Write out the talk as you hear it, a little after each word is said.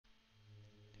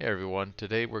Hey everyone,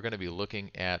 today we're going to be looking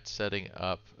at setting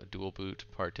up a dual boot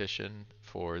partition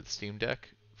for the SteamDeck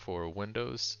for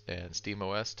Windows and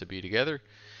SteamOS to be together,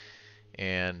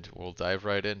 and we'll dive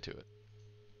right into it.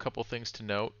 A couple things to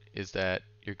note is that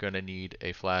you're going to need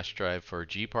a flash drive for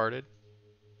G-parted.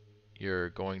 You're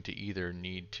going to either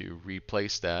need to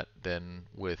replace that then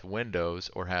with Windows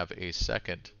or have a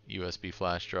second USB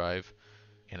flash drive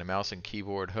and a mouse and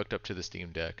keyboard hooked up to the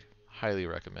SteamDeck. Highly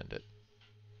recommend it.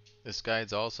 This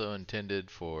guide's also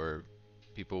intended for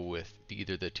people with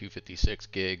either the 256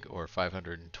 gig or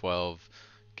 512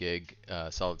 gig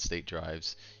solid state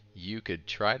drives. You could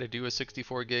try to do a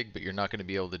 64 gig, but you're not going to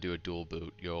be able to do a dual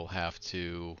boot. You'll have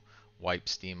to wipe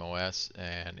SteamOS,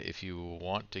 and if you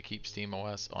want to keep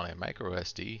SteamOS on a micro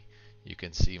SD, you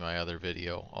can see my other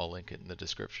video. I'll link it in the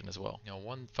description as well. Now,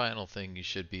 one final thing you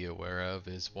should be aware of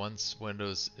is once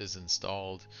Windows is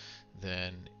installed,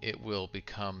 then it will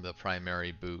become the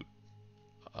primary boot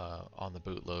on the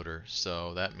bootloader.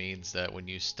 So that means that when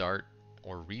you start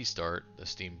or restart the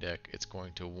SteamDeck, it's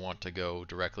going to want to go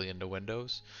directly into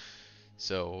Windows.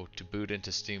 So to boot into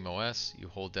SteamOS, you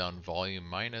hold down volume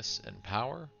minus and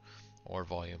power, or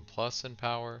volume plus and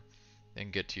power,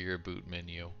 and get to your boot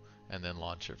menu, and then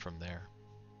launch it from there.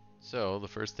 So the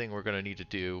first thing we're going to need to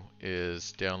do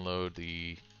is download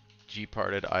the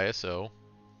G-parted ISO.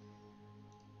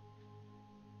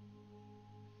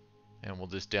 And we'll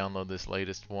just download this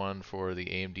latest one for the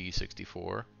AMD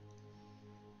 64.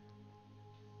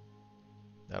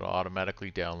 That'll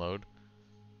automatically download.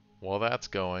 While that's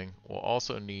going, we'll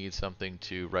also need something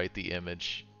to write the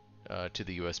image to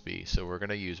the USB. So we're going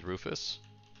to use Rufus.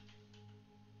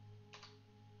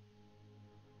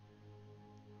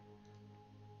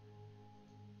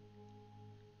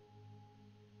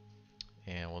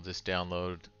 And we'll just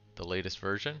download the latest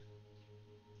version.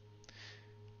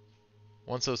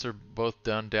 Once those are both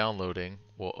done downloading,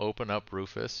 we'll open up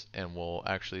Rufus and we'll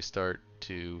actually start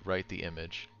to write the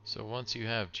image. So once you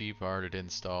have G-parted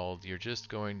installed, you're just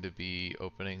going to be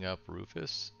opening up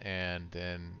Rufus and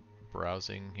then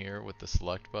browsing here with the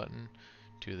select button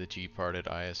to the G-parted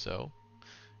ISO.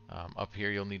 Up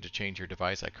here you'll need to change your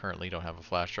device. I currently don't have a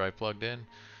flash drive plugged in,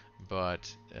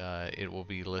 but it will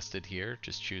be listed here.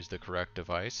 Just choose the correct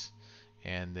device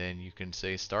and then you can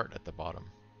say start at the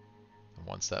bottom.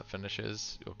 Once that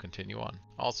finishes, you'll continue on.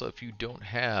 Also, if you don't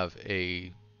have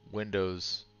a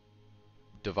Windows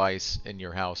device in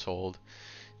your household,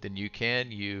 then you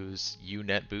can use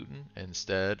UNetbootin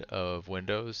instead of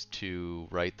Windows to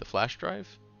write to the flash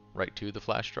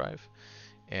drive,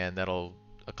 and that'll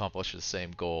accomplish the same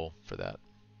goal for that,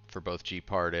 for both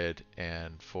G-parted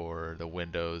and for the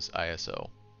Windows ISO.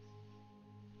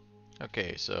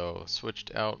 Okay, so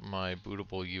switched out my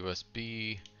bootable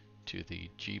USB to the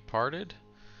G-parted.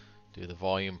 Do the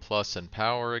volume plus and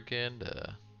power again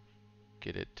to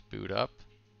get it to boot up.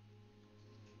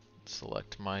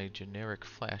 Select my generic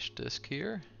flash disk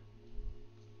here.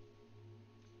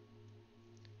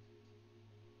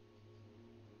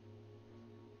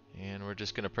 And we're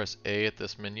just going to press A at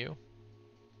this menu.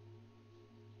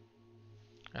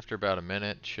 After about a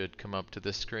minute, it should come up to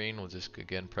this screen. We'll just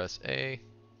again press A.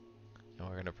 And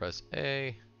we're going to press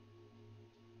A,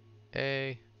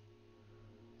 A.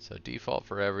 So default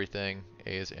for everything,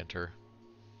 A is enter.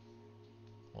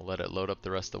 We'll let it load up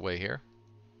the rest of the way here.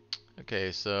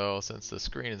 Okay, so since the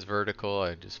screen is vertical,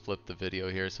 I just flipped the video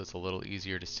here so it's a little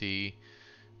easier to see.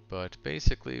 But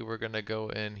basically we're going to go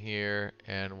in here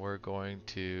and we're going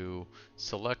to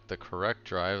select the correct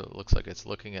drive. It looks like it's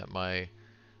looking at my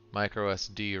micro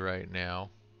SD right now.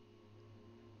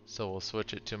 So we'll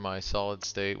switch it to my solid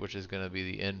state, which is going to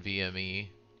be the NVMe.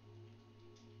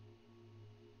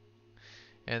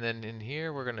 And then in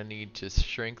here we're going to need to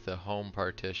shrink the home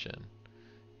partition.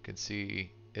 You can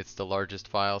see it's the largest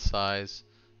file size.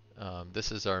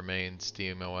 This is our main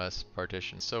SteamOS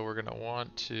partition. So we're going to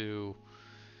want to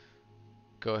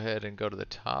go ahead and go to the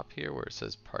top here where it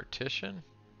says partition.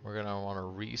 We're going to want to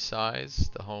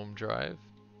resize the home drive.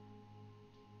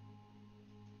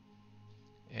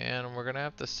 And we're going to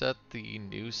have to set the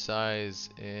new size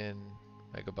in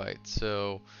megabytes.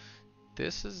 So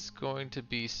this is going to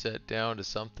be set down to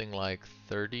something like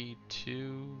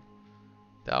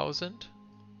 32,000,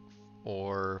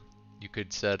 or you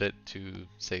could set it to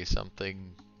say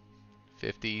something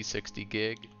 50, 60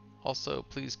 gig. Also,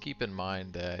 please keep in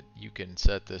mind that you can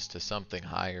set this to something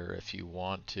higher if you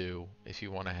want to. If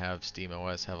you want to have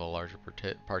SteamOS have a larger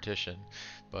partition,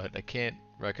 but I can't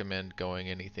recommend going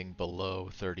anything below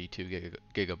 32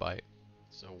 gigabyte.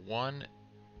 So one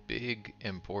big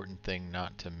important thing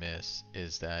not to miss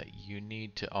is that you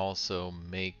need to also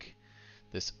make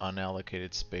this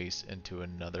unallocated space into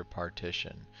another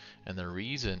partition. And the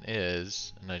reason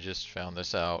is, and I just found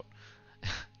this out,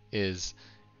 is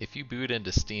if you boot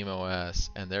into SteamOS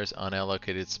and there's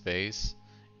unallocated space,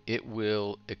 it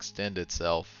will extend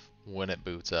itself when it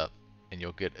boots up, and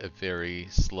you'll get a very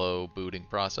slow booting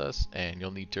process, and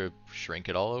you'll need to shrink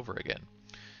it all over again.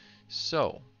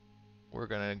 So we're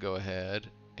going to go ahead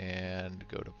and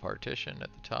go to partition at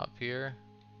the top here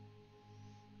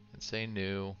and say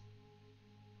new.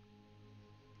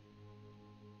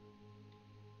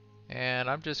 And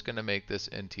I'm just going to make this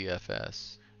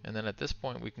NTFS. And then at this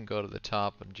point we can go to the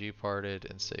top of gparted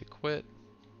and say quit.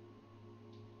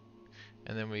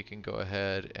 And then we can go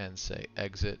ahead and say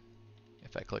exit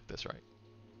if I click this right.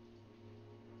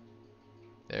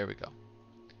 There we go.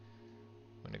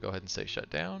 I'm going to go ahead and say shut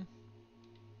down.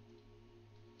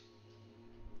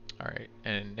 Alright,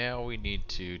 and now we need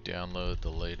to download the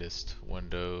latest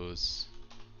Windows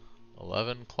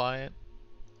 11 client.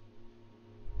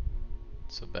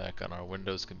 So back on our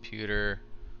Windows computer,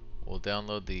 we'll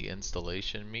download the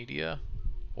installation media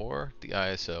or the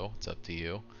ISO, it's up to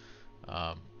you.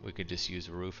 We could just use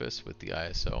Rufus with the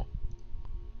ISO.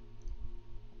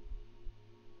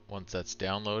 Once that's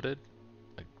downloaded,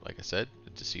 like I said,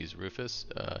 just use Rufus.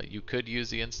 You could use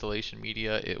the installation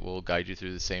media, it will guide you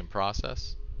through the same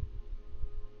process.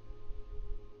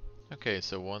 Okay,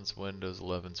 so once Windows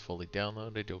 11 is fully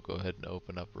downloaded, you'll go ahead and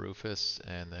open up Rufus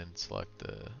and then select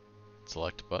the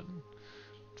select button.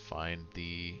 Find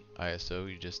the ISO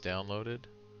you just downloaded.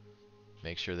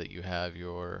 Make sure that you have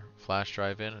your flash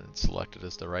drive in and select it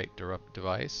as the right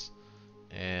device.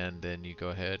 And then you go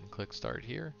ahead and click start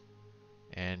here.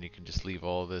 And you can just leave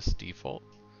all this default.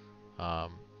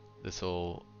 This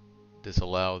will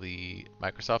disallow the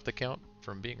Microsoft account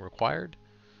from being required.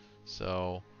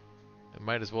 So I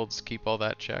might as well just keep all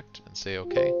that checked and say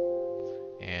OK.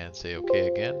 And say OK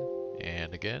again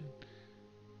and again.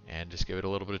 And just give it a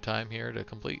little bit of time here to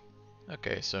complete.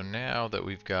 Okay, so now that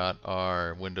we've got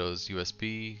our Windows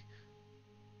USB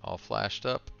all flashed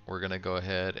up, we're going to go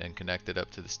ahead and connect it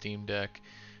up to the SteamDeck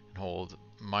and hold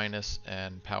minus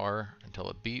and power until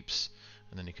it beeps,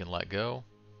 and then you can let go.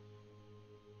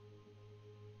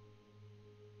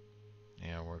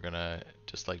 And we're going to,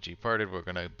 just like gparted, we're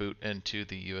going to boot into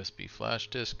the USB flash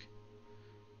disk.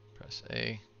 Press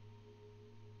A.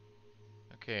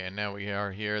 Okay, and now we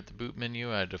are here at the boot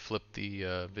menu. I had to flip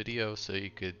the video so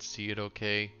you could see it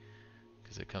okay,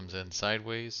 because it comes in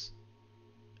sideways.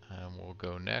 And we'll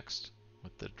go next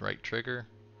with the right trigger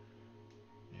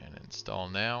and install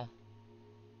now.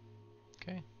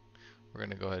 Okay, we're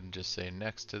going to go ahead and just say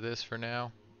next to this for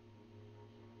now.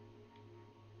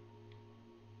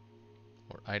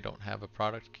 Or I don't have a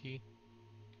product key.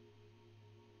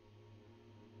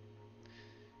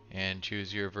 And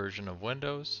choose your version of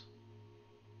Windows.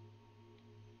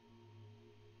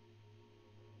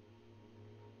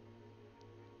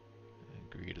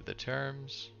 Agree to the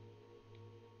terms.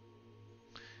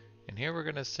 And here we're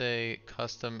going to say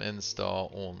custom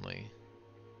install only.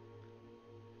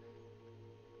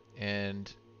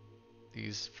 And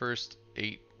these first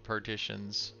 8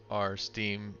 partitions are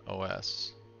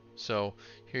SteamOS. So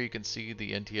here you can see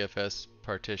the NTFS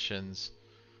partitions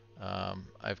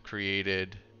I've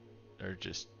created are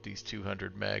just these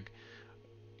 200 meg.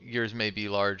 Yours may be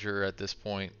larger at this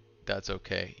point. That's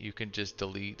okay. You can just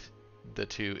delete the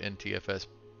 2 NTFS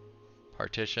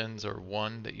partitions or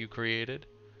one that you created.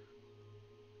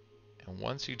 And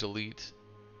once you delete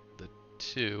the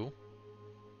 2,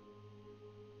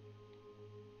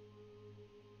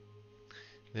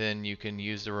 then you can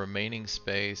use the remaining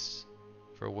space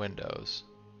for Windows.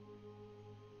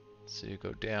 So you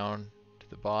go down to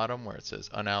the bottom where it says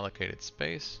unallocated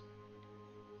space,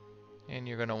 and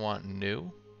you're going to want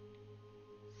new,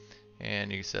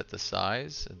 and you set the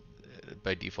size.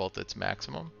 By default it's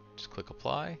maximum. Just click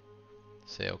apply,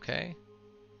 say OK.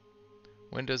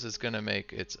 Windows is going to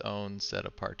make its own set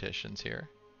of partitions here.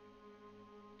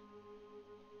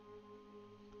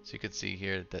 So you can see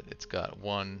here that it's got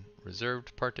one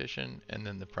reserved partition and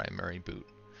then the primary boot.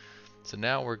 So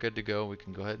now we're good to go. We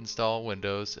can go ahead and install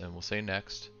Windows and we'll say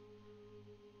next.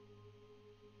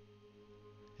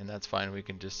 And that's fine. We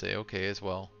can just say OK as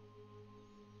well.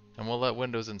 And we'll let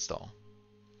Windows install.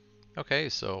 Okay,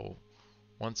 so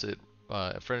once it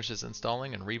finishes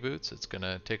installing and reboots, it's going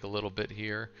to take a little bit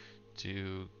here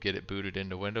to get it booted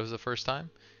into Windows the first time.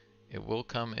 It will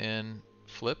come in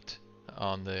flipped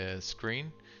on the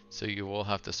screen, so you will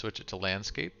have to switch it to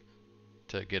landscape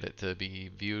to get it to be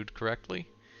viewed correctly.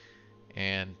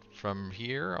 And from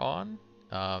here on,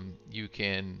 you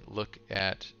can look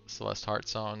at Celeste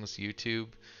Heartsong's YouTube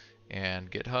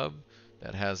and GitHub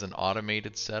that has an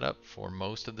automated setup for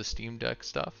most of the Steam Deck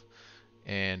stuff.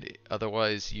 And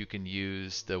otherwise, you can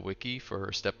use the wiki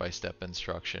for step-by-step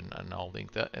instruction, and I'll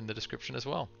link that in the description as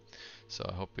well. So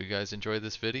I hope you guys enjoyed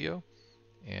this video.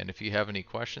 And if you have any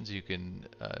questions, you can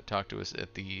talk to us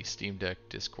at the Steam Deck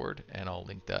Discord, and I'll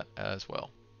link that as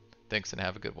well. Thanks and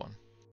have a good one.